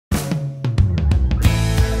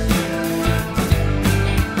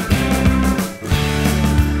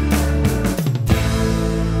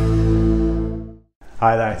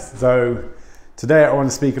Hi there. So today I want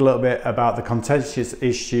to speak a little bit about the contentious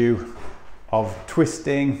issue of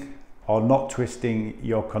twisting or not twisting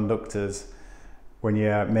your conductors when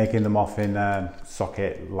you're making them off in a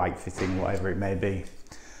socket, light fitting, whatever it may be.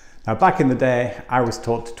 Now back in the day I was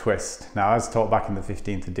taught to twist. Now I was taught back in the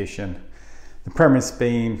 15th edition. The premise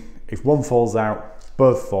being if one falls out,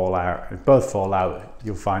 both fall out. If both fall out,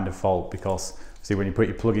 you'll find a fault, because see, when you put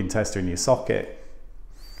your plug-in tester in your socket,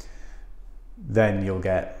 then you'll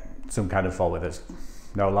get some kind of fault with it.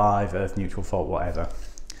 No live, earth neutral fault, whatever.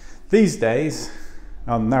 These days,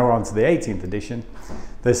 and now we're on to the 18th edition,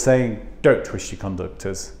 they're saying don't twist your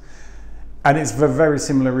conductors. And it's for a very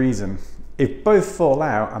similar reason. If both fall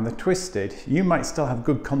out and they're twisted, you might still have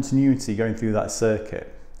good continuity going through that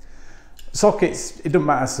circuit. Sockets, it doesn't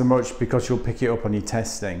matter so much because you'll pick it up on your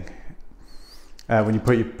testing. When you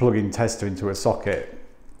put your plug-in tester into a socket,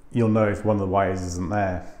 you'll know if one of the wires isn't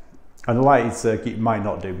there. And a lighted circuit might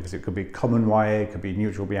not do, because it could be a common wire, it could be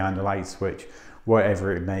neutral behind a light switch,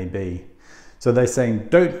 whatever it may be. So they're saying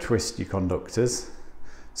don't twist your conductors.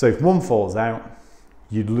 So if one falls out,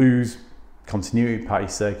 you'd lose continuity part of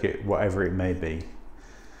your circuit, whatever it may be.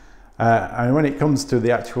 And when it comes to the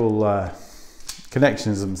actual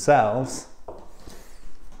connections themselves,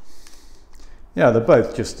 yeah, they're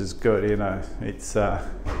both just as good, you know. It's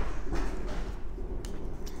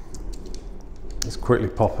let's quickly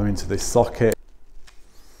pop them into this socket.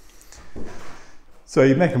 So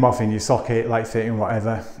you make them off in your socket, light fitting,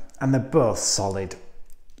 whatever, and they're both solid.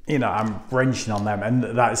 You know, I'm wrenching on them,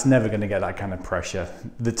 and that's never going to get that kind of pressure.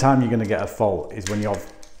 The time you're going to get a fault is when you're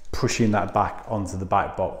pushing that back onto the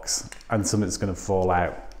back box and something's going to fall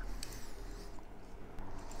out.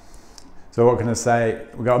 So what can I say?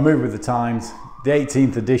 We've got to move with the times. The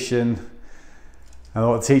 18th edition, and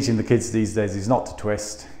what I'm teaching the kids these days is not to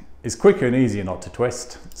twist. It's quicker and easier not to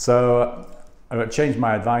twist. So I've got to change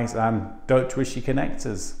my advice and don't twist your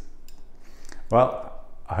connectors. Well,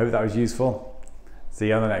 I hope that was useful. See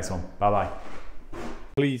you on the next one. Bye bye.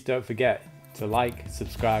 Please don't forget to like,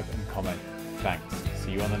 subscribe and comment. Thanks.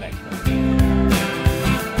 See you on the next one.